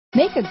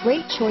Make a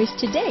great choice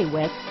today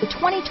with the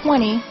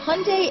 2020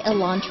 Hyundai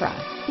Elantra.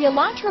 The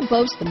Elantra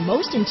boasts the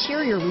most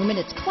interior room in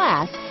its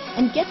class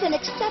and gets an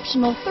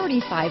exceptional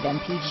 35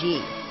 mpg.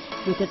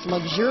 With its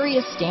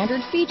luxurious standard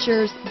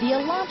features, the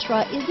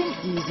Elantra is an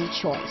easy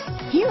choice.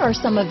 Here are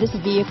some of this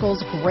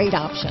vehicle's great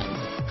options: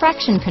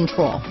 traction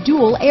control,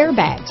 dual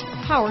airbags,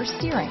 power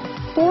steering,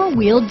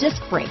 four-wheel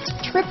disc brakes,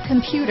 trip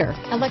computer,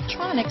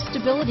 electronic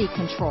stability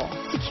control,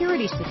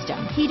 security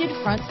system, heated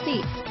front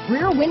seats,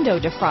 rear window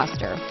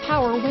defroster,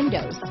 power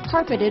windows,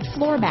 carpeted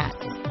floor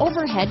mats,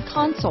 overhead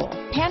console,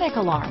 panic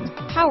alarm,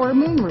 power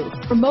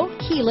moonroof, remote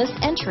keyless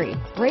entry,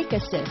 brake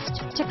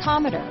assist,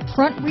 tachometer,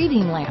 front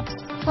reading lamps,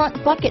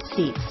 front bucket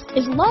seats.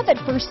 Is love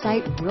at first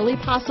sight really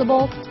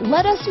possible?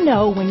 Let us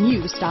know when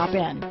you stop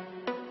in.